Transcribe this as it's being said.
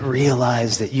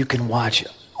realize that you can watch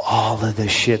all of the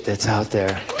shit that's out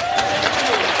there.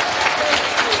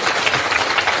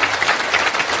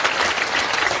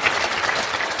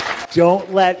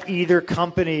 Don't let either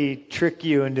company trick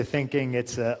you into thinking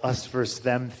it's a us versus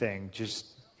them thing. Just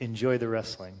enjoy the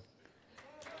wrestling.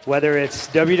 Whether it's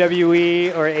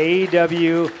WWE or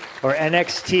AEW or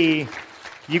NXT,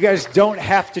 you guys don't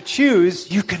have to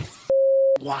choose. You can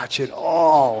watch it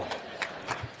all.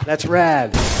 That's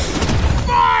rad.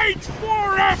 Fight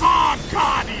forever,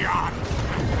 Guardian!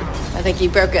 I think you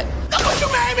broke it. That's what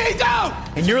you made me do!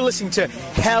 And you're listening to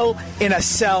Hell in a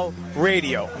Cell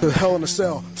Radio. The Hell in a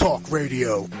Cell Talk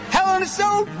Radio. Hell in a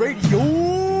Cell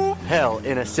Radio. Hell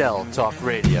in a Cell Talk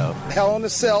Radio. Hell in a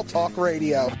Cell Talk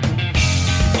Radio.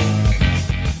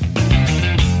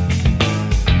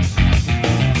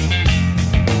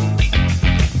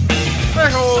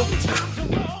 Hey-ho!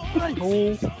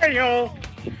 Hey-ho! Hey-ho!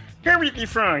 Kermit the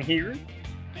Frog here.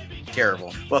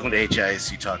 Terrible. Welcome to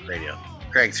HISC Talk Radio.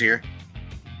 Craig's here.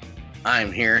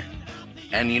 I'm here.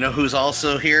 And you know who's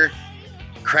also here?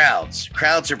 Crowds.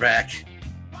 Crowds are back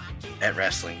at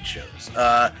wrestling shows.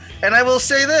 And I will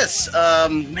say this,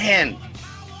 man,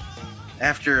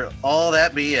 after all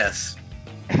that BS,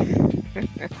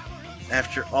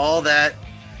 after all that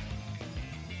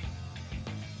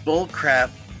bull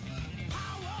crap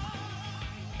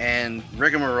and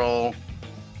rigmarole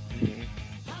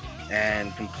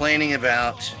and complaining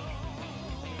about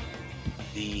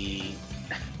the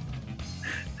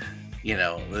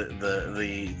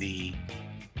the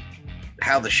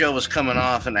how the show was coming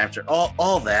off, and after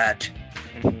all that,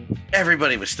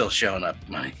 everybody was still showing up.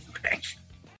 My bank.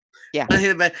 Yeah.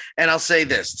 And I'll say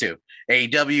this too: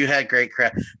 AEW had great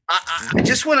crowd. I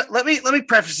just want to let me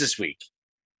preface this week,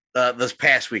 this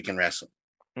past week in wrestling.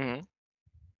 Mm-hmm.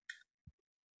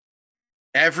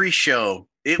 Every show,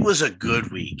 it was a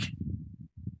good week.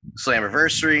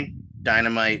 Slammiversary,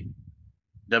 Dynamite,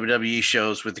 WWE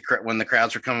shows with when the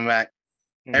crowds were coming back,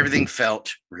 everything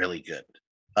felt really good.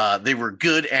 They were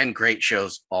good and great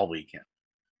shows all weekend.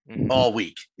 All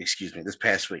week, excuse me, this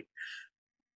past week.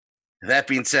 That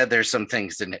being said, there's some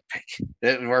things to nitpick.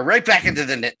 We're right back into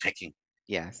the nitpicking.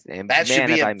 Yes, and that should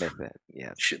be I miss it.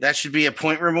 Yes, that should be a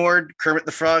point reward. Kermit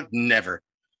the Frog, never.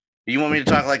 You want me to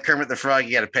talk like Kermit the Frog?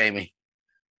 You got to pay me.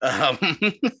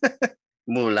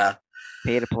 Moolah.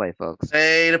 Pay to play, folks.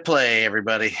 Pay to play,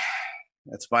 everybody.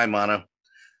 That's my motto.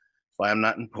 Why I'm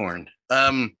not in porn.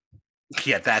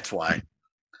 Yeah, that's why.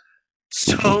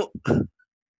 So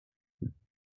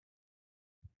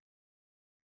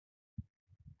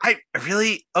I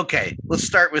really okay. Let's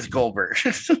start with Goldberg.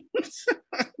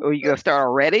 Oh, you gonna start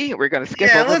already? We're gonna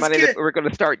skip over Monday. We're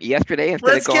gonna start yesterday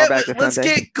instead of going back to Sunday. Let's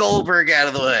get Goldberg out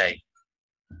of the way.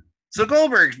 So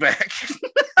Goldberg's back.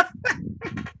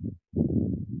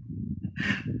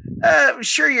 I'm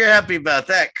sure you're happy about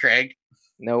that, Craig.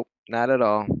 Nope, not at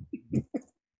all. It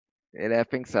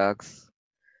effing sucks.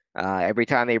 Every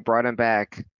time they brought him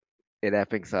back, it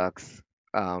effing sucks.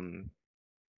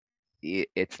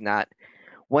 It's not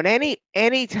when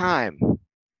any time,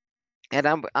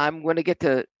 and I'm going to get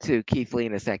to Keith Lee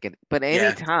in a second, but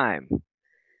any time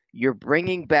you're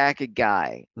bringing back a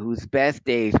guy whose best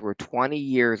days were 20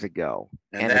 years ago,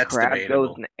 and the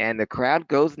crowd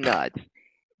goes nuts,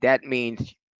 that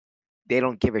means they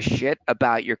don't give a shit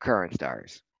about your current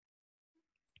stars.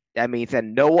 That means that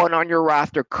no one on your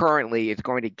roster currently is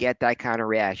going to get that kind of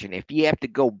reaction. If you have to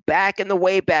go back in the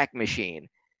Wayback Machine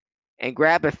and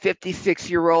grab a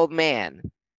 56-year-old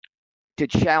man to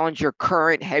challenge your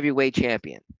current heavyweight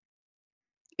champion,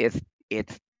 it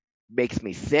makes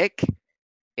me sick.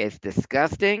 It's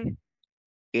disgusting.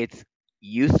 It's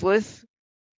useless.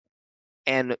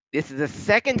 And this is the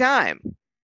second time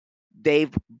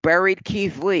they've buried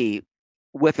Keith Lee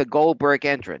with a Goldberg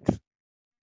entrance.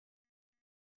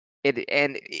 The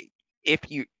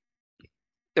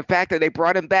fact that they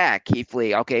brought him back, Keith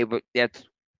Lee, okay, but that's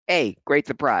great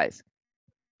surprise.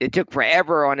 It took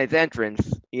forever on his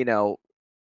entrance, and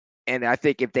I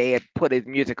think if they had put his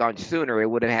music on sooner, it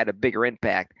would have had a bigger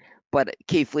impact. But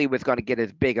Keith Lee was going to get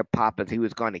as big a pop as he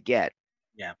was going to get.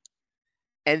 Yeah.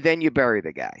 And then you bury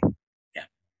the guy. Yeah.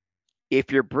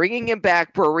 If you're bringing him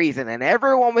back for a reason, and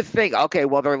everyone was thinking, okay,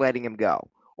 well, they're letting him go,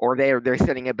 or they're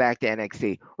sending him back to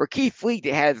NXT, or Keith Lee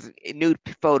has nude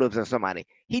photos of somebody.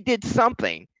 He did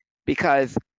something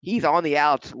because he's on the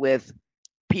outs with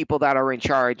people that are in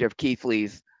charge of Keith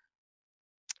Lee's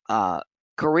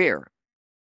career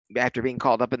after being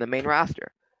called up in the main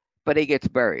roster. But he gets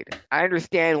buried. I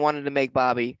understand wanting to make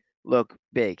Bobby look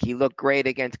big. He looked great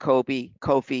against Kofi,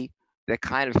 the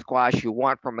kind of squash you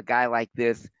want from a guy like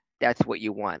this. That's what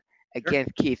you want.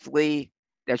 Against Keith Lee,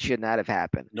 That should not have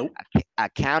happened. Nope. A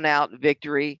count out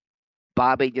victory.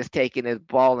 Bobby just taking his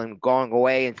ball and going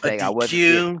away and saying, a "I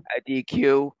wasn't a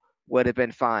DQ" would have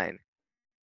been fine.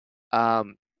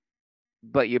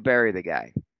 But you bury the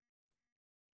guy,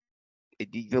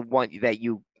 the one that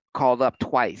you called up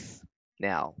twice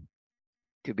now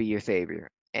to be your savior,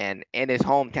 and in his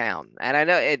hometown. And I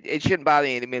know it shouldn't bother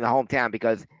you to be in the hometown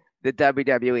because the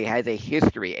WWE has a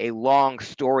history, a long,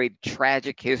 storied,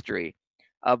 tragic history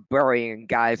of burying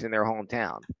guys in their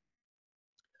hometown.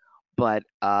 But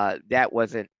it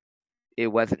wasn't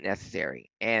necessary.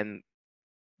 And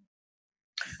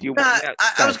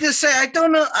I was gonna say I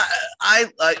don't know.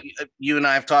 I you and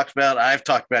I have talked about. I've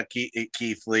talked about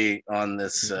Keith Lee on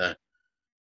this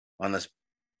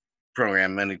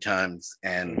program many times,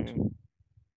 and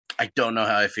I don't know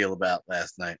how I feel about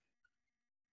last night.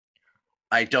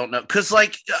 I don't know because,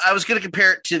 like, I was gonna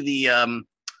compare it to the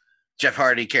Jeff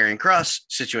Hardy Karrion Kross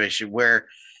situation where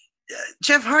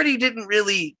Jeff Hardy didn't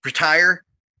really retire.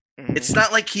 It's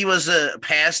not like he was a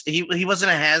past. He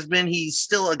wasn't a has-been. He's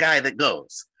still a guy that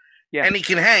goes, and he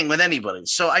can hang with anybody.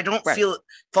 So I don't feel it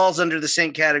falls under the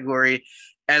same category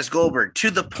as Goldberg to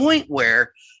the point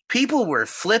where people were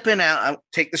flipping out. I'll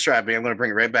take this right, but I'm going to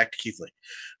bring it right back to Keith Lee.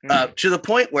 To the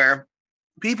point where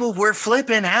people were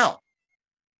flipping out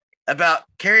about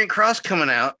Karrion Kross coming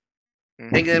out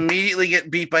and immediately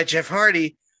get beat by Jeff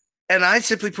Hardy, and I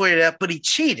simply pointed out, but he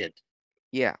cheated.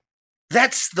 Yeah,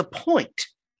 that's the point.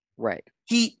 Right.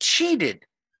 He cheated.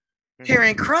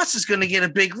 Karrion Kross is going to get a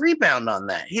big rebound on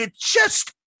that. It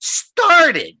just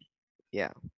started.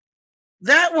 Yeah.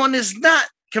 That one is not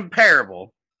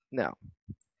comparable. No.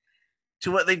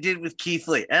 To what they did with Keith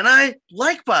Lee. And I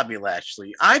like Bobby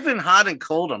Lashley. I've been hot and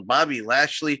cold on Bobby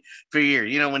Lashley for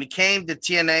years. You know, when he came to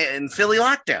TNA and Philly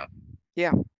Lockdown.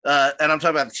 Yeah. And I'm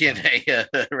talking about the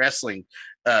TNA wrestling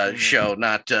show,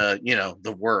 not,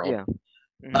 the world. Yeah.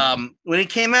 When he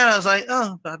came out, I was like,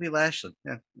 oh, Bobby Lashley.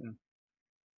 Yeah. And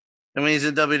when he's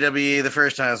in WWE the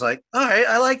first time, I was like, all right,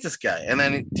 I like this guy. And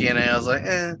then TNA, I was like,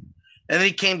 eh. And then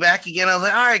he came back again. I was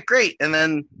like, all right, great. And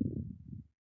then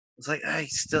it's like, I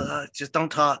still just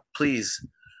don't talk, please.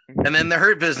 And then the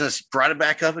Hurt Business brought it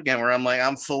back up again where I'm like,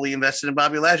 I'm fully invested in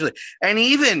Bobby Lashley. And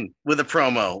even with a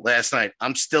promo last night,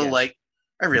 I'm still like,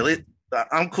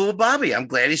 I'm cool with Bobby. I'm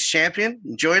glad he's champion.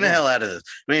 Enjoying the hell out of this.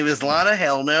 I mean, was Lana,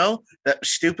 hell no. That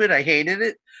was stupid. I hated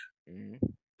it.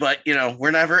 But,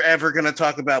 we're never, ever going to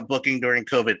talk about booking during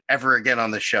COVID ever again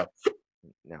on the show.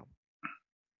 No.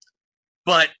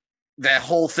 But that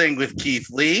whole thing with Keith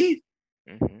Lee,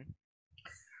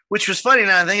 which was funny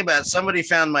now I think about it, somebody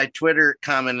found my Twitter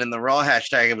comment in the Raw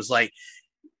hashtag. It was like,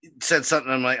 said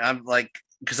something. I'm like,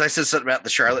 because I said something about the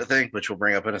Charlotte thing, which we'll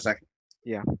bring up in a second.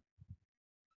 Yeah.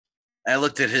 I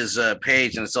looked at his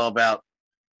page, and it's all about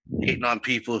hating on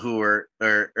people who are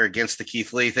against the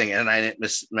Keith Lee thing. And I didn't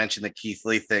mention the Keith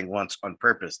Lee thing once on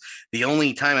purpose. The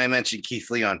only time I mentioned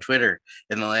Keith Lee on Twitter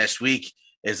in the last week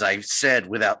is I said,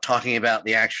 without talking about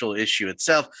the actual issue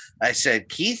itself, I said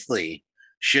Keith Lee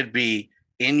should be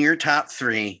in your top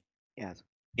 3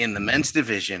 in the men's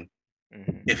division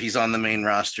if he's on the main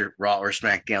roster, Raw or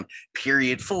SmackDown,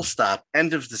 period, full stop,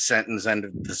 end of the sentence, end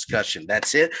of the discussion.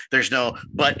 That's it. There's no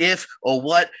but if or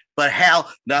what, but how,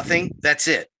 nothing. That's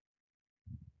it.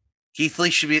 Keith Lee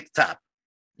should be at the top.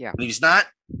 Yeah. When he's not,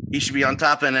 he should be on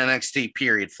top in NXT,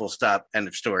 period, full stop, end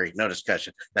of story, no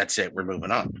discussion. That's it. We're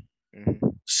moving on.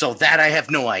 So that I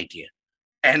have no idea.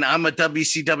 And I'm a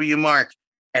WCW mark,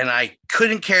 and I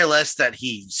couldn't care less that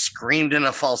he screamed in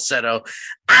a falsetto,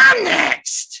 I'm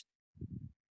next.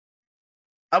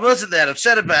 I wasn't that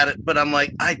upset about it, but I'm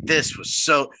like, this was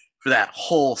so for that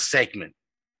whole segment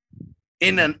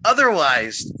in an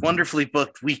otherwise wonderfully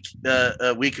booked week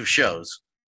of shows.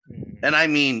 And I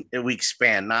mean a week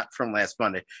span, not from last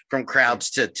Monday, from crowds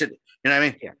to you know what I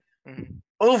mean? Yeah.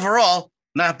 Overall,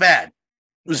 not bad.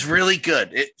 It was really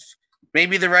good.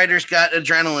 Maybe the writers got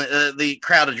adrenaline, the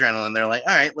crowd adrenaline. They're like,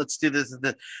 all right, let's do this.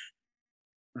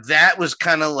 That was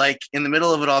kind of like in the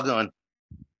middle of it all going,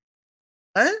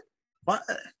 huh? What?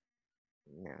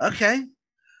 Yeah. Okay.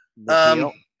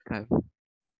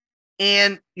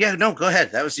 And no, go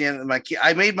ahead. That was the end of my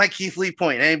I made my Keith Lee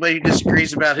point. Anybody who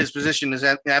disagrees about his position is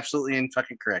absolutely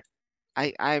fucking correct.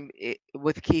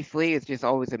 With Keith Lee, it's just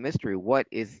always a mystery. What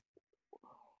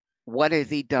has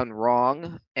he done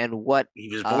wrong, and what he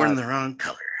was born the wrong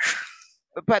color.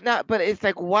 But it's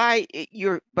like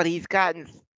but he's gotten,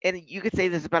 and you could say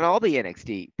this about all the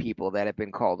NXT people that have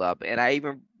been called up, and I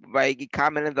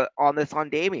commented on this on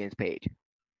Damien's page.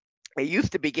 It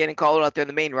used to be getting called up there in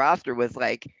the main roster was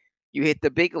like you hit the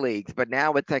big leagues, but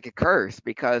now it's like a curse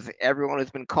because everyone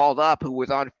who's been called up who was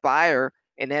on fire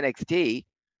in NXT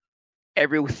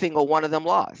every single one of them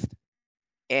lost.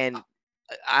 And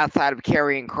outside of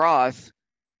Karrion Kross,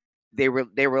 they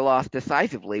were lost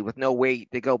decisively with no way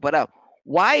to go but up.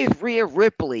 Why is Rhea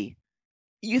Ripley?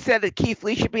 You said that Keith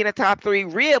Lee should be in the top 3.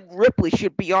 Rhea Ripley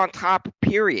should be on top,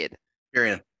 period.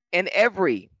 Period. In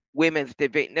every women's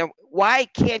division. Now, why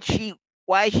can't she?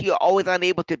 Why is she always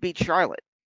unable to beat Charlotte?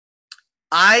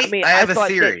 I have a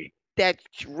theory that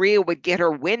Rhea would get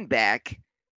her win back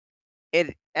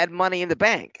at Money in the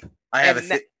Bank. I have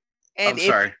I'm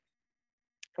sorry.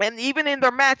 And even in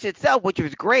their match itself, which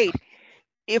was great,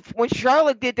 when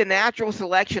Charlotte did the natural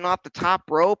selection off the top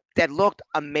rope that looked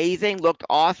amazing, looked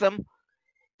awesome,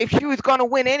 if she was going to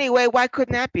win anyway, why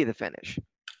couldn't that be the finish?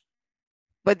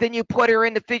 But then you put her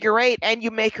in the figure 8 and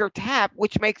you make her tap,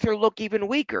 which makes her look even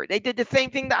weaker. They did the same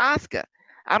thing to Asuka.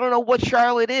 I don't know what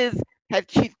Charlotte is. I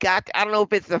don't know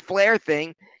if it's the Flair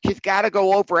thing. She's got to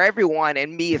go over everyone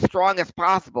and be as strong as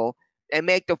possible and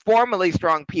make the formerly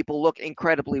strong people look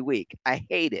incredibly weak. I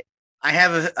hate it. I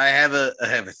have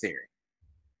a theory.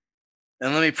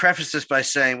 And let me preface this by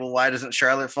saying, well, why doesn't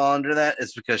Charlotte fall under that?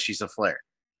 It's because she's a Flair.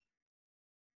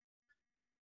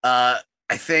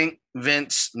 I think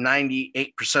Vince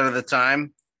 98% of the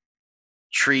time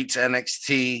treats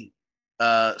NXT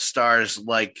stars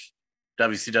like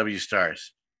WCW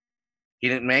stars. He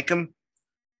didn't make them.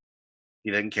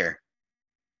 He didn't care.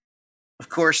 Of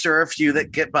course, there are a few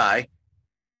that get by,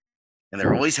 and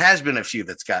there always has been a few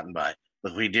that's gotten by.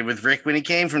 Look what he did with Rick when he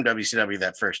came from WCW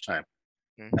that first time.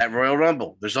 At Royal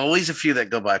Rumble, there's always a few that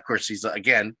go by. Of course, he's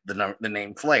again the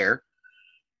name Flair.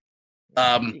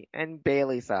 And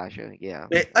Bailey, Sasha, yeah.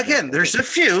 Again, there's a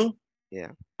few,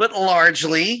 yeah, but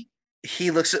largely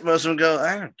he looks at most of them and go,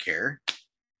 I don't care,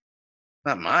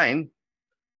 not mine.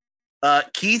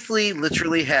 Keith Lee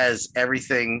literally has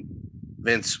everything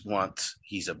Vince wants.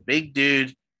 He's a big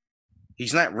dude.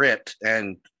 He's not ripped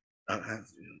and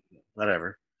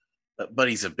whatever, but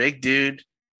he's a big dude.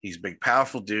 He's a big,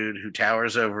 powerful dude who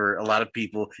towers over a lot of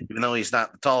people. Even though he's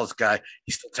not the tallest guy,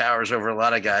 he still towers over a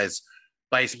lot of guys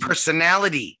by his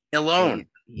personality alone.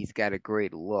 He's got a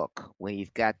great look. When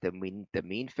he's got the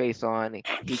mean face on.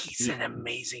 He's an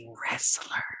amazing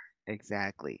wrestler.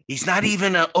 Exactly. He's not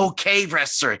even an okay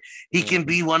wrestler. He can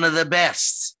be one of the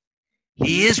best.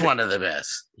 He is one of the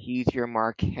best. He's your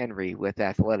Mark Henry with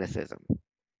athleticism.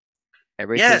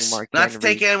 Yes, not to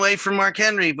take it away from Mark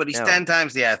Henry, but he's 10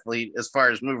 times the athlete as far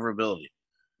as maneuverability.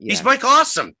 Yeah. He's Mike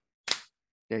Awesome.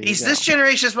 He's this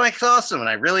generation's Mike Awesome, and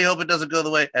I really hope it doesn't go the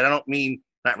way. And I don't mean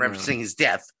not referencing his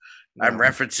death. No. I'm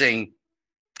referencing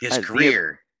his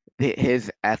career.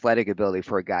 His athletic ability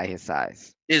for a guy his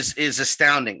size is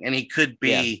astounding, and he could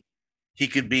be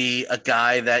a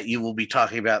guy that you will be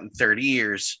talking about in 30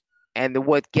 years. And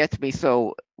what gets me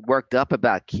so worked up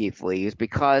about Keith Lee is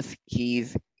because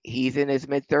he's in his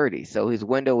mid-30s, so his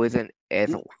window isn't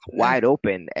as wide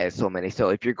open as so many. So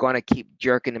if you're going to keep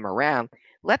jerking him around,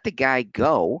 let the guy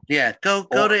go. Yeah, go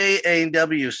to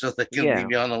AEW so they can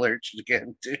be on the lurch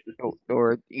again too.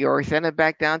 Or send him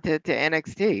back down to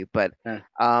NXT. But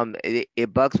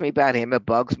it bugs me about him. It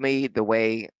bugs me the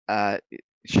way and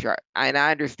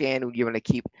I understand you're going to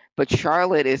keep, but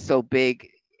Charlotte is so big,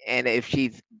 and if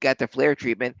she's got the Flair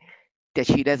treatment, that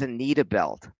she doesn't need a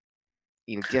belt.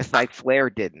 Just like Flair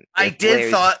didn't. I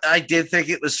did think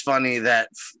it was funny that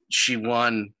she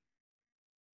won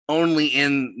only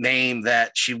in name,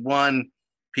 that she won.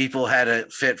 People had a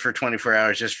fit for 24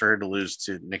 hours just for her to lose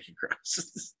to Nikki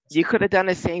Cross. You could have done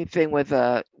the same thing with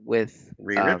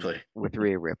Rhea Ripley. With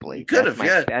Rhea Ripley. You could have,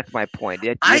 yeah. That's my point.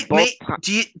 Do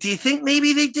you think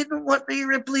maybe they didn't want Rhea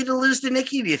Ripley to lose to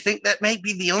Nikki? Do you think that might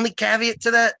be the only caveat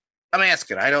to that? I'm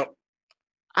asking. I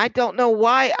don't know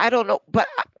why. I don't know, but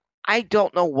I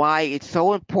don't know why it's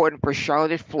so important for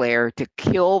Charlotte Flair to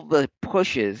kill the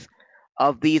pushes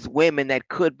of these women that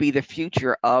could be the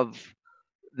future of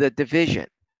the division.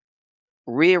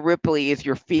 Rhea Ripley is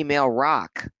your female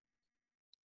Rock.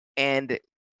 And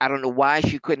I don't know why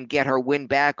she couldn't get her win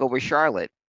back over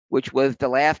Charlotte, which was the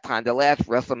last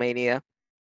WrestleMania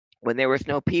when there was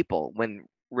no people, when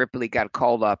Ripley got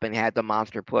called up and had the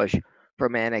monster push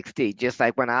from NXT, just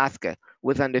like when Asuka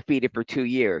was undefeated for 2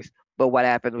 years. But what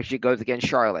happens when she goes against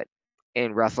Charlotte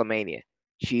in WrestleMania?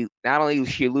 She not only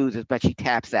she loses, but she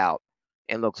taps out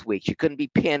and looks weak. She couldn't be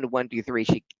pinned 1, 2, 3.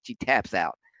 She taps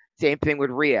out. Same thing with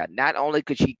Rhea. Not only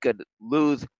could she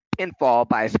lose pinfall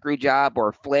by a screw job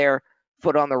or Flair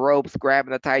foot on the ropes,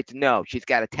 grabbing the tights. No, she's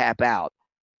got to tap out.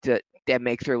 That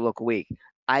makes her look weak.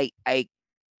 I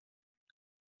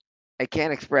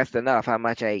can't express enough how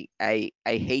much I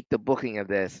hate the booking of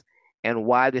this and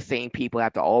why the same people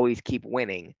have to always keep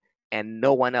winning and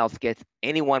no one else gets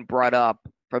anyone brought up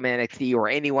from NXT or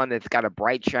anyone that's got a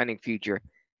bright, shining future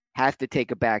has to take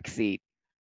a back seat.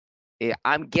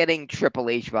 I'm getting Triple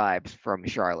H vibes from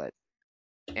Charlotte,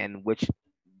 and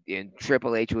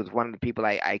Triple H was one of the people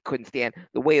I couldn't stand.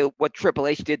 The way what Triple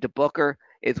H did to Booker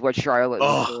is what Charlotte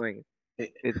is doing.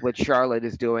 Is what Charlotte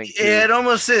is doing. Yeah, it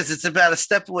almost is. It's about a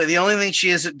step away. The only thing she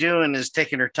isn't doing is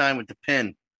taking her time with the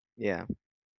pin. Yeah.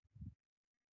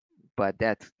 But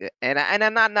and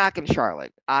I'm not knocking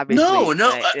Charlotte. Obviously,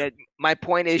 no. My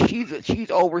point is she's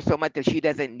over so much that she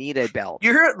doesn't need a belt.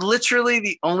 You're literally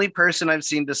the only person I've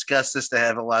seen discuss this to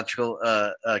have a logical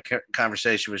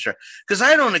conversation with Charlotte. Because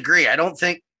I don't agree. I don't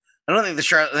think the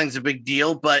Charlotte thing's a big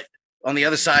deal. But on the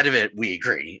other side of it, we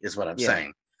agree. Is what I'm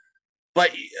saying.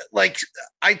 But like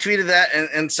I tweeted that,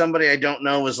 and somebody I don't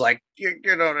know was like, "You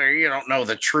don't know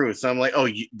the truth." I'm like, "Oh,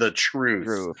 the truth."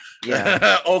 True.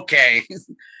 Yeah. Okay.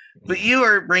 But you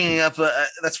are bringing up.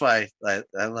 That's why I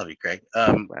love you, Craig.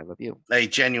 I love you. A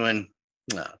genuine.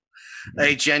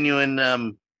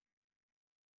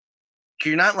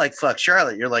 You're not like fuck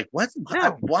Charlotte. You're like, what?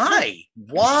 No. Why?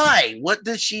 Why? What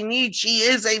does she need? She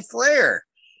is a Flair.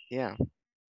 Yeah.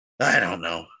 I don't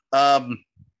know.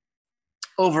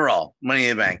 Overall, Money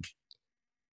in the Bank.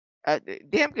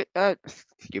 Damn good.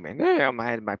 Excuse me.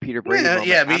 My Peter Brady.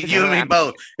 Yeah, you and me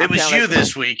both. It was you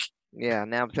this week. Yeah,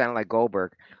 now I'm sounding like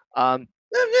Goldberg. It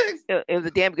was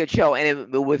a damn good show,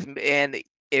 and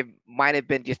it might have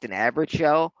been just an average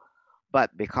show,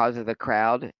 but because of the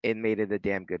crowd, it made it a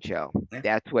damn good show. Yeah.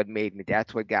 That's what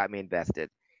got me invested.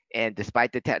 And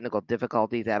despite the technical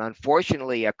difficulties that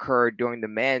unfortunately occurred during the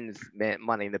men's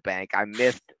Money in the Bank, I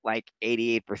missed like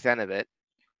 88% of it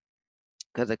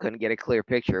because I couldn't get a clear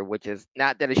picture, which is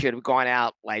not that it should have gone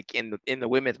out like in the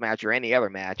women's match or any other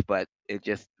match, but it's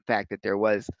just the fact that there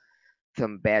was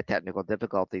some bad technical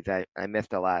difficulties. I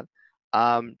missed a lot.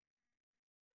 I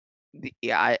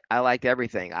liked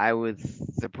everything. I was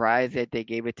surprised that they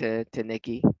gave it to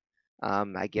Nikki.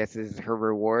 I guess this is her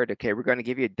reward. Okay, we're going to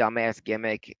give you a dumbass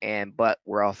gimmick, but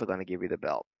we're also going to give you the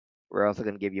belt. We're also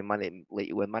going to give you Money in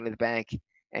the Bank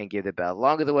and give the belt. As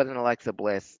long as it wasn't Alexa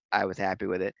Bliss, I was happy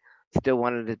with it. Still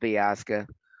wanted it to be Asuka.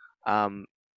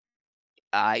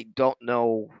 I don't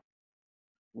know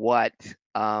what.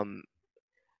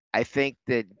 I think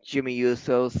that Jimmy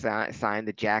Uso signed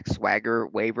the Jack Swagger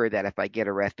waiver that if I get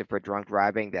arrested for drunk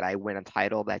driving, that I win a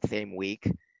title that same week.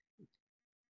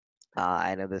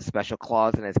 I know there's a special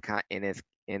clause in his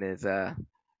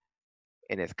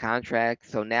contract.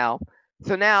 So now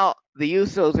the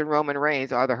Usos and Roman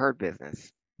Reigns are the Hurt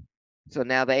Business. So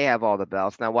now they have all the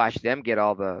belts. Now watch them get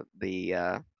all the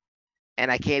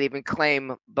and I can't even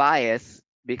claim bias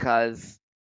because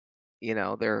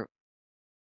they're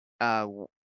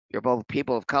both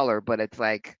people of color, but it's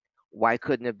like, why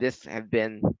couldn't this have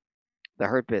been the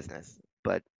Hurt Business?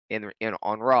 But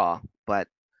on Raw, but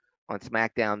on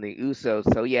SmackDown, the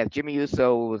Usos. So yeah, Jimmy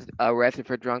Uso was arrested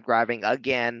for drunk driving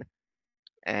again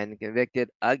and convicted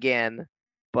again,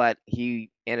 but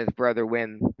he and his brother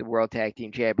win the World Tag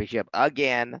Team Championship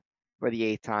again for the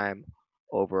 8th time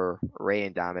over Rey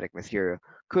and Dominic Mysterio.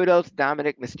 Kudos to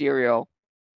Dominic Mysterio.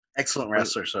 Excellent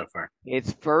wrestler so far.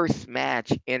 His first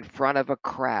match in front of a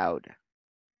crowd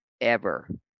ever.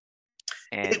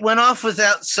 And it went off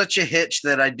without such a hitch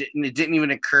that it didn't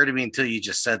even occur to me until you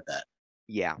just said that.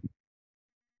 Yeah.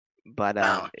 But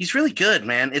wow, he's really good,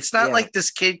 man. It's not like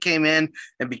this kid came in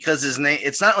and because his name,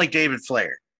 it's not like David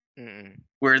Flair.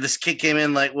 Where this kid came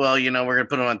in like, well, we're going to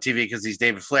put him on TV because he's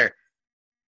David Flair.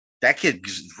 That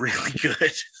kid's really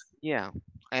good. Yeah.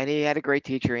 And he had a great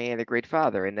teacher and he had a great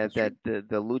father. And that the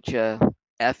lucha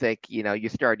ethic, you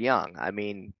start young. I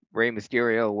mean, Rey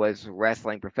Mysterio was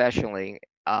wrestling professionally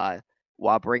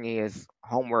while bringing his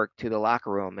homework to the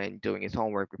locker room and doing his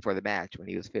homework before the match when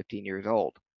he was 15 years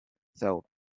old. So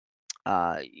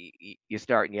you're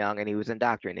starting young, and he was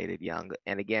indoctrinated young.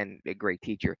 And again, a great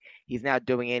teacher. He's not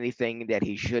doing anything that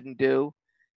he shouldn't do.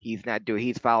 He's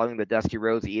following the Dusty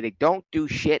Rhodes edict. Don't do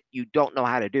shit you don't know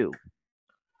how to do.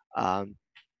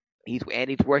 He's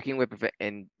working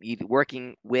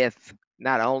with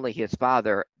not only his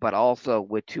father but also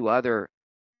with 2 other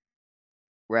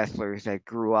wrestlers that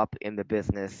grew up in the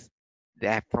business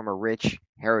that from a rich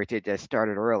heritage that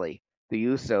started early. The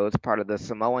Usos, part of the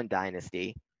Samoan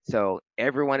dynasty. So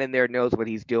everyone in there knows what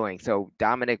he's doing. So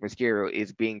Dominic Mysterio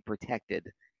is being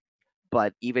protected.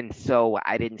 But even so,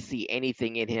 I didn't see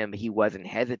anything in him. He wasn't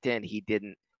hesitant. He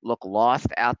didn't look lost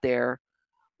out there,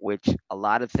 which a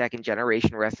lot of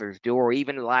second-generation wrestlers do, or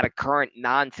even a lot of current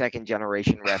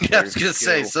non-second-generation wrestlers I was going to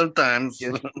say, sometimes.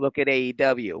 Just look at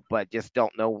AEW, but just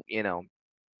don't know,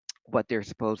 what they're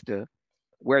supposed to,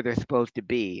 where they're supposed to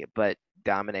be. But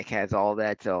Dominic has all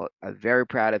that, so I'm very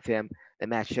proud of him. The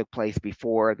match took place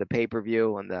before the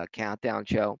pay-per-view on the Countdown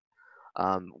show,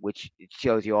 which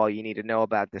shows you all you need to know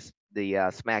about the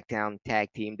SmackDown Tag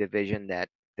Team division that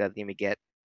doesn't even get,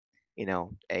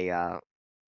 a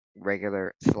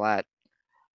regular slot.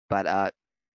 But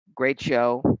great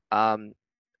show.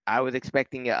 I was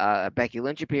expecting a Becky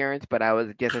Lynch appearance, but I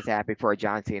was just as happy for a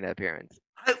John Cena appearance.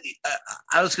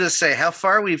 I was going to say how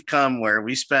far we've come where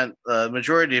we spent the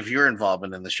majority of your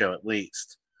involvement in the show, at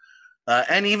least.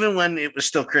 And even when it was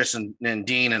still Chris and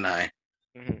Dean and I,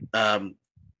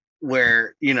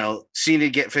 where, Cena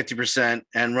would get 50%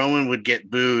 and Roman would get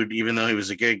booed, even though he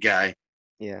was a good guy.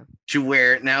 Yeah. To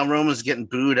where now Roman's getting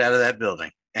booed out of that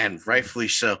building, and rightfully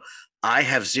so. I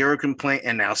have zero complaint.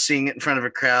 And now seeing it in front of a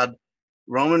crowd,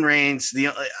 Roman Reigns,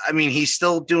 he's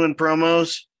still doing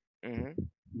promos,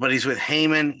 but he's with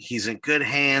Heyman. He's in good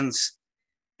hands.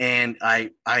 And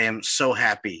I am so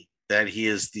happy that he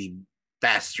is the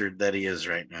bastard that he is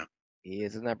right now. He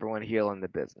is the number one heel in the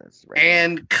business. Right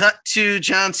and now. Cut to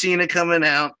John Cena coming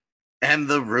out and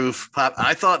the roof pop.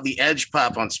 I thought the Edge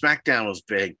pop on SmackDown was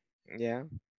big. Yeah.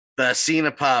 The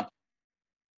Cena pop.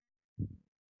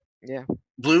 Yeah.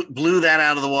 Blew that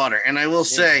out of the water. And I will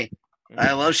say,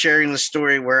 I love sharing the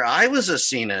story where I was a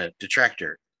Cena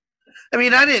detractor. I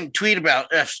mean, I didn't tweet about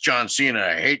F John Cena.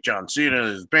 I hate John Cena.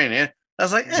 I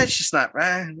was like, it's just not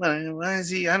right. Why is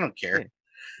he? I don't care.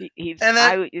 He's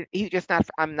just not.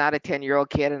 I'm not a 10-year-old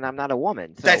kid, and I'm not a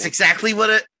woman. So. That's exactly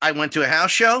what I went to a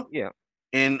house show. Yeah.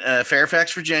 In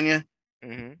Fairfax, Virginia.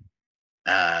 Right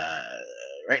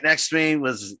next to me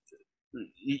was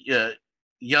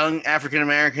young African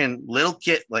American little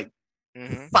kid, like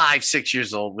 5-6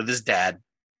 years old, with his dad,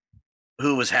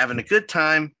 who was having a good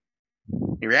time,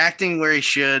 reacting where he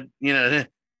should.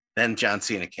 Then John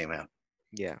Cena came out.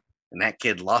 Yeah. And that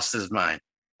kid lost his mind.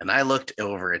 And I looked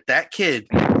over at that kid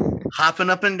hopping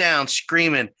up and down,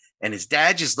 screaming, and his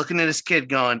dad just looking at his kid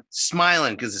going,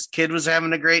 smiling, because his kid was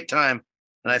having a great time.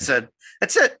 And I said,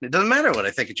 that's it. It doesn't matter what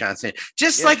I think of John Cena.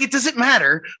 Just like it doesn't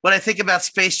matter what I think about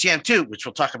Space Jam 2, which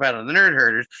we'll talk about on the Nerd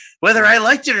Herders. Whether I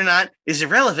liked it or not is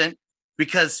irrelevant,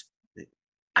 because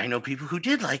I know people who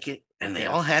did like it, and they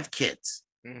all have kids.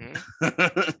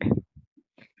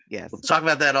 Yes. We'll talk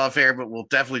about that off air, but we'll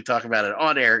definitely talk about it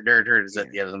on air. Nerd Herders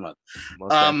at the end of the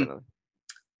month.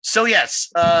 So yes,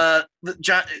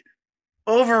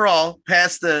 overall,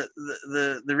 past the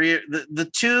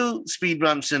two speed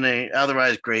bumps in a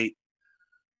otherwise great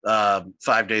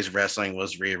 5 days of wrestling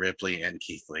was Rhea Ripley and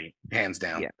Keith Lee, hands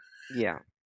down. Yeah.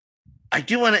 I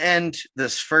do want to end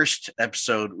this first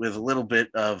episode with a little bit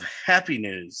of happy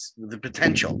news, the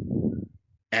potential.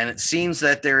 And it seems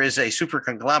that there is a super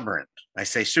conglomerate. I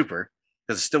say super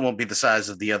because it still won't be the size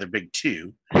of the other big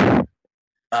two. One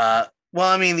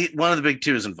of the big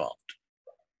two is involved.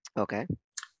 Okay.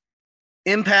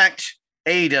 Impact,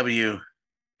 AEW,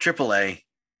 AAA,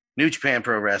 New Japan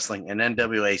Pro Wrestling, and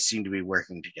NWA seem to be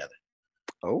working together.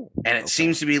 Oh. And it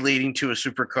seems to be leading to a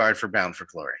super card for Bound for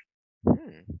Glory.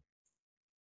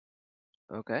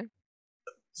 Okay.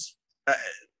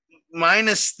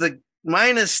 Minus the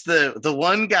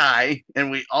one guy,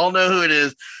 and we all know who it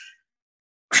is.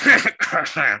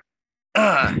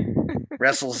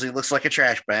 Wrestles, he looks like a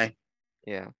trash bag.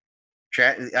 Yeah.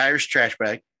 Irish trash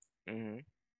bag.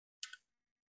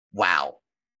 Wow.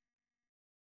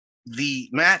 The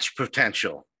match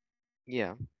potential.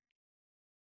 Yeah.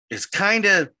 Is kind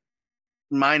of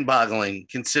mind-boggling,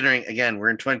 considering, again, we're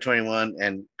in 2021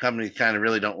 and companies kind of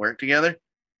really don't work together.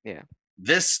 Yeah.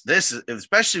 This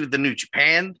especially with the New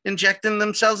Japan injecting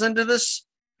themselves into this,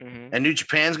 and New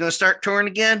Japan's going to start touring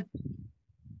again.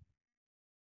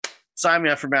 Sign me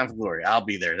up for Bound for Glory. I'll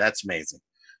be there. That's amazing.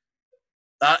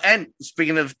 And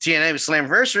speaking of TNA with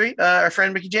Slammiversary, our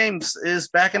friend Mickey James is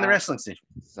back in the wrestling scene.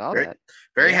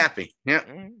 Very happy. Yeah.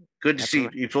 Good to see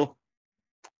people.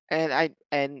 And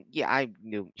I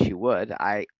knew she would.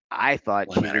 I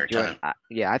thought she would join.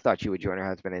 I thought she would join her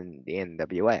husband in the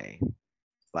NWA.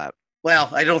 But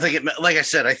I don't think it. Like I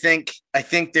said, I think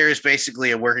there is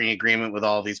basically a working agreement with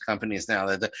all these companies now.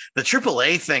 That the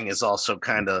AAA thing is also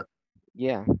kind of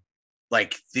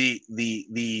like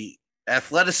the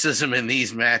athleticism in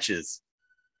these matches.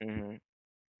 I'm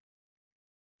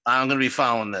going to be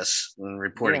following this and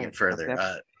reporting it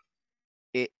further.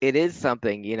 It is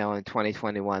something, in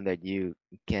 2021 that you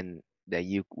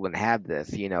would have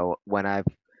this. When I've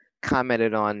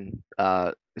commented on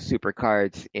super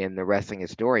cards in the Wrestling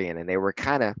Historian, and they were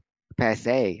kind of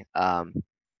passe. They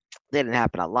didn't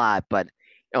happen a lot, but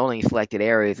only in selected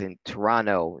areas in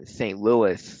Toronto, St.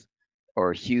 Louis,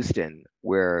 or Houston,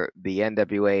 where the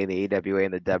NWA, the AWA,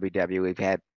 and the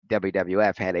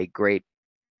WWF had a great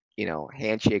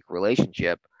handshake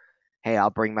relationship. Hey,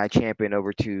 I'll bring my champion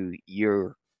over to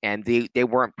your, and they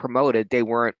weren't promoted. They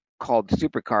weren't called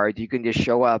Supercards. You can just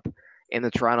show up in the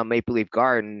Toronto Maple Leaf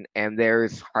Garden, and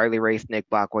there's Harley Race, Nick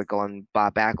Bockwinkel, and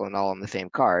Bob Backlund all on the same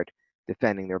card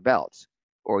defending their belts.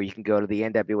 Or you can go to the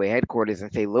NWA headquarters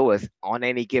in St. Louis on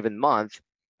any given month,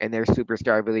 and there's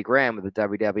Superstar Billy Graham, the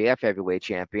WWF Heavyweight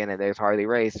Champion, and there's Harley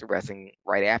Race wrestling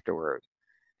right afterward,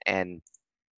 and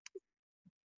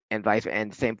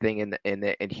same thing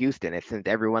in Houston. And since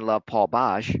everyone loved Paul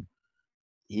Bosch,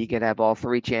 he could have all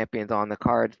three champions on the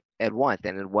card at once,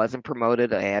 and it wasn't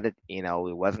promoted. I had it, it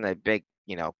wasn't a big,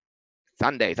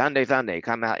 Sunday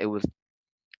come out.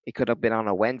 It could have been on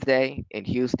a Wednesday in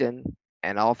Houston,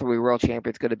 and all three world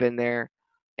champions could have been there,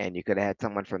 and you could have had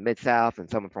someone from Mid South and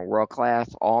someone from World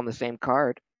Class all on the same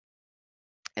card,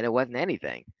 and it wasn't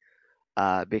anything.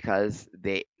 Because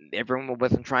everyone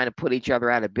wasn't trying to put each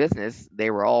other out of business. They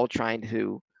were all trying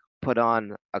to put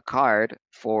on a card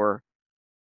for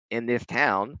in this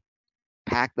town,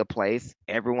 pack the place,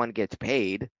 everyone gets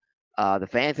paid, the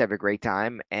fans have a great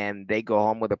time, and they go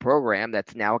home with a program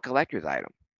that's now a collector's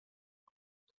item.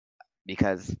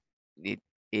 Because it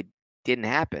didn't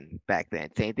happen back then.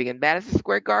 Same thing in Madison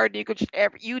Square Garden.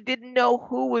 You didn't know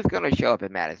who was going to show up at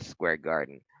Madison Square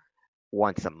Garden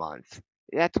once a month.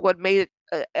 That's what made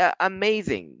it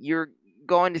amazing. You're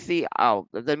going to see,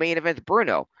 the main event's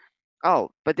Bruno.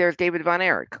 Oh, but there's David Von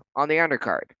Erich on the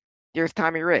undercard. There's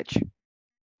Tommy Rich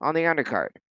on the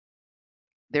undercard.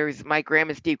 There's Mike Graham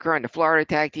and Steve Keirn, the Florida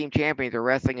Tag Team Champions, are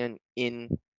wrestling in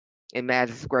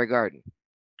Madison Square Garden.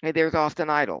 Hey, there's Austin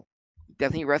Idol.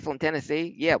 Doesn't he wrestle in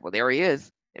Tennessee? Yeah, well, there he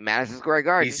is in Madison Square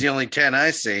Garden. He's the only 10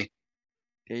 I see.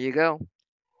 There you go.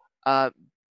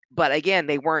 But again,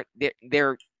 they weren't.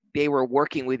 They were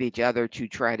working with each other to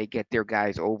try to get their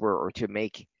guys over, or to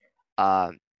make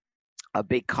a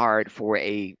big card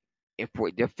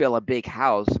to fill a big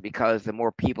house, because the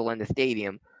more people in the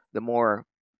stadium, the more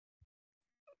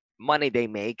money they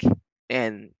make.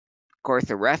 And of course,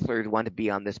 the wrestlers want to be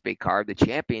on this big card. The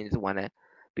champions want to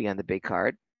be on the big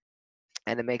card,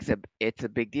 and it's a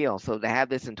big deal. So to have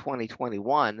this in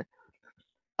 2021,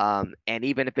 and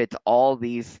even if it's all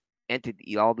these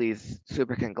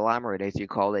super conglomerate, as you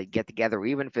call it, get together,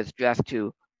 even if it's just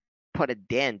to put a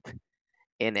dent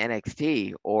in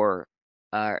NXT or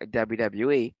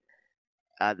WWE,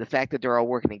 the fact that they're all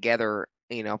working together,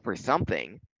 for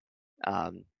something,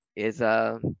 is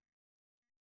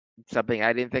something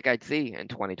I didn't think I'd see in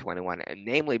 2021. And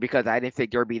namely because I didn't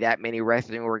think there'd be that many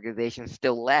wrestling organizations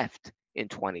still left in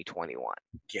 2021.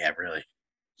 Yeah, really.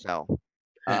 So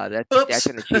that's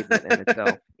an achievement in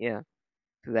itself. Yeah.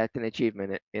 So that's an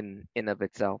achievement in of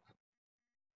itself.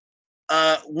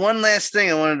 One last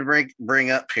thing I wanted to bring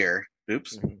up here.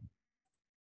 Oops. Mm-hmm.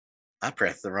 I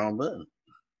pressed the wrong button.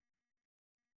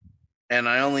 And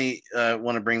I only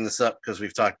want to bring this up because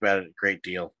we've talked about it a great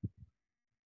deal.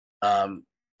 I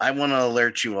want to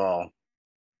alert you all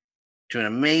to an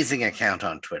amazing account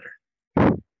on Twitter.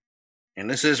 And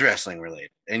this is wrestling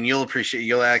related. And you'll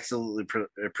absolutely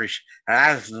appreciate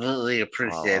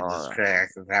this, Craig.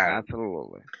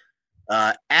 Absolutely.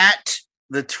 At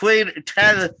the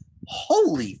Twitter,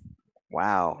 holy.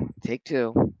 Wow. Take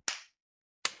two.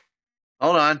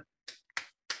 Hold on.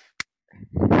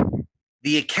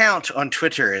 The account on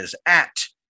Twitter is at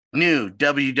New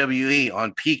WWE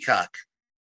on Peacock,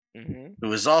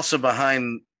 who is also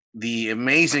behind the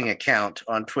amazing account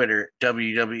on Twitter,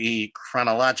 WWE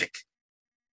Chronologic,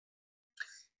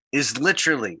 is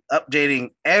literally updating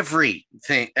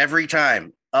everything every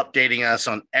time, updating us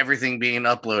on everything being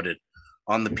uploaded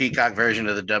on the Peacock version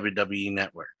of the WWE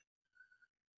Network.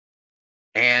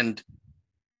 And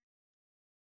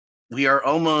we are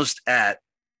almost at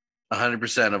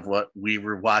 100% of what we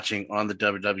were watching on the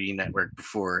WWE Network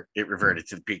before it reverted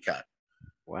to the Peacock.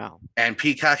 Wow. And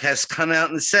Peacock has come out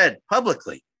and said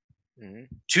publicly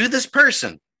to this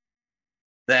person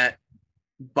that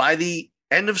by the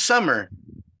end of summer,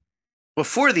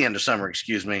 before the end of summer,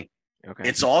 excuse me,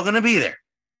 it's all going to be there.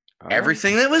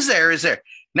 Everything that was there is there.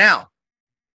 Now,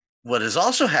 what is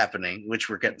also happening, which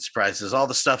we're getting surprised, is all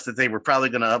the stuff that they were probably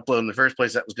going to upload in the first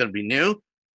place that was going to be new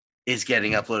is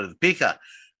getting uploaded to the Peacock.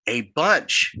 A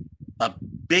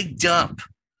big dump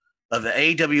of the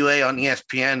AWA on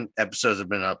ESPN episodes have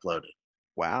been uploaded.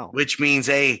 Wow. Which means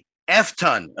a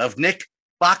F-ton of Nick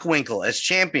Bockwinkel as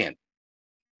champion.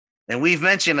 And we've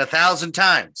mentioned 1,000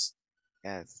 times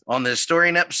on the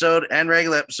historian episode and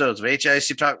regular episodes of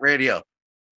HIC Talk Radio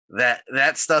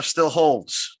that stuff still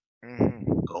holds.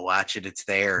 Go watch it. It's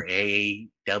there.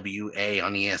 AWA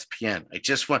on ESPN. I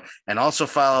just want, and also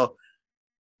follow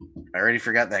I already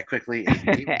forgot that quickly.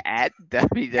 At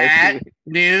WWE. At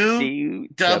new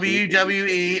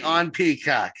WWE on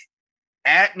Peacock.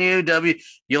 At new W.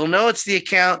 You'll know it's the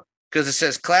account because it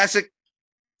says classic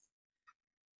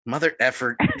mother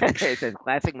effort. It says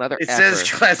classic mother It effer.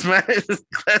 says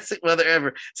classic mother ever.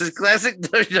 It says classic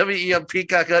WWE on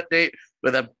Peacock update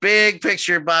with a big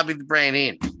picture of Bobby the Brain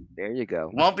Heenan. There you go.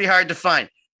 Won't be hard to find.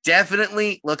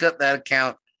 Definitely look up that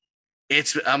account.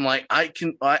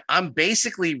 I'm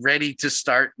basically ready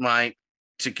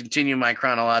to continue my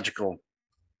chronological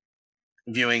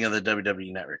viewing of the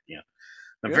WWE Network. Yeah.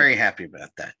 I'm very happy about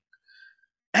that.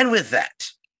 And with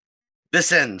that,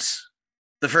 this ends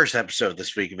the first episode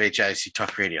this week of HIC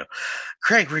Talk Radio.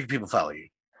 Craig, where can people follow you?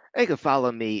 They can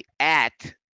follow me at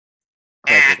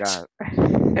Craig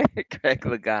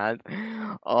Lagan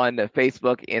on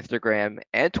Facebook, Instagram,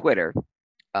 and Twitter.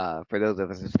 For those of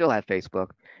us who still have Facebook,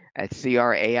 at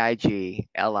CraigLiGeons.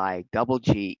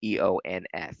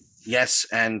 Yes,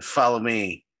 and follow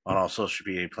me on all social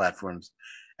media platforms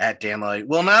at Dan Lally.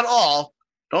 Well, not all.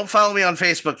 Don't follow me on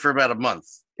Facebook for about a month.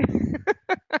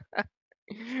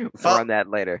 More on that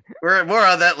later. We're more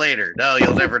on that later. No,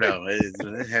 you'll never know.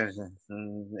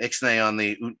 Ixnay on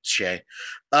the Uche.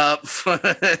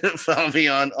 Follow me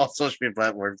on all social media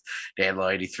platforms.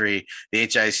 DanLaw83, the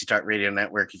HIC Talk Radio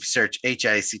Network. If you search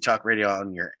HIC Talk Radio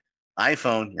on your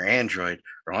iPhone, your Android,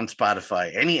 or on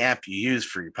Spotify, any app you use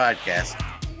for your podcast,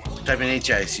 type in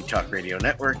HIC Talk Radio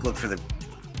Network. Look for the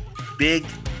big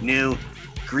new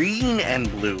green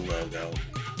and blue logo.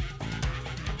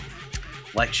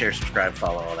 Like, share, subscribe,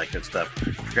 follow, all that good stuff.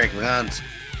 For Greg Legans,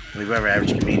 the Weber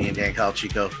Average Comedian, Dan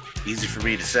Calchico. Easy for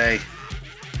me to say.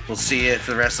 We'll see you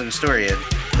for the Wrestling Story.